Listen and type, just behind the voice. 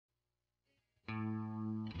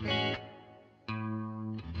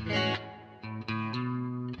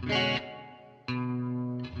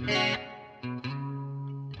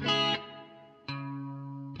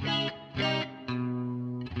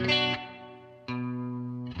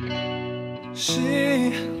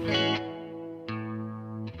She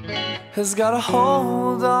has got a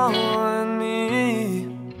hold on me,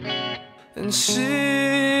 and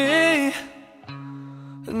she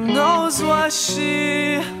knows what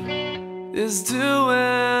she is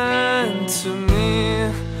doing to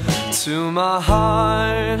me, to my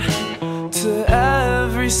heart, to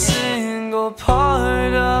every single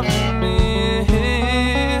part of me.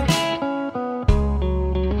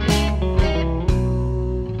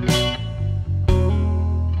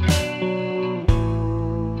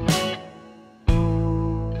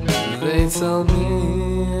 They tell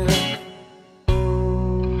me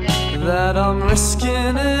that I'm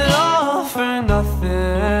risking it all for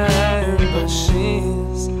nothing, but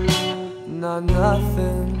she's not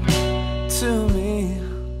nothing to me.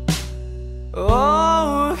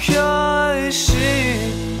 Oh, 'cause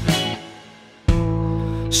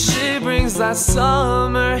she brings that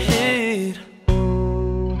summer heat.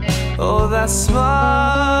 Oh, that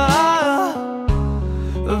smile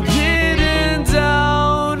beating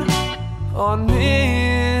down on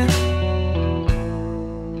me.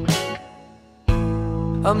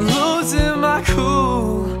 I'm losing my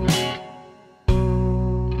cool,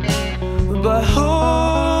 but who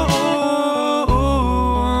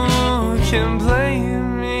can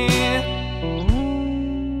blame me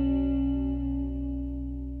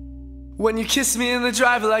when you kiss me in the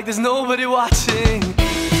driver like there's nobody watching?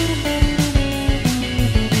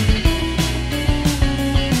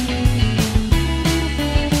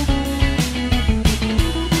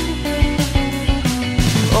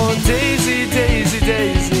 Oh, Daisy, Daisy,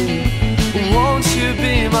 Daisy, won't you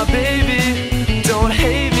be my baby? Don't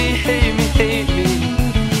hate me, hate me, hate me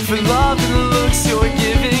for love and the looks you're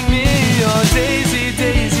giving me. Oh, Daisy,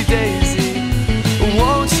 Daisy, Daisy,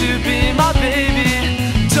 won't you be my baby?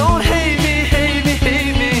 Don't hate me, hate me,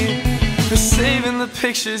 hate me for saving the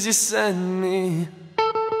pictures you send me.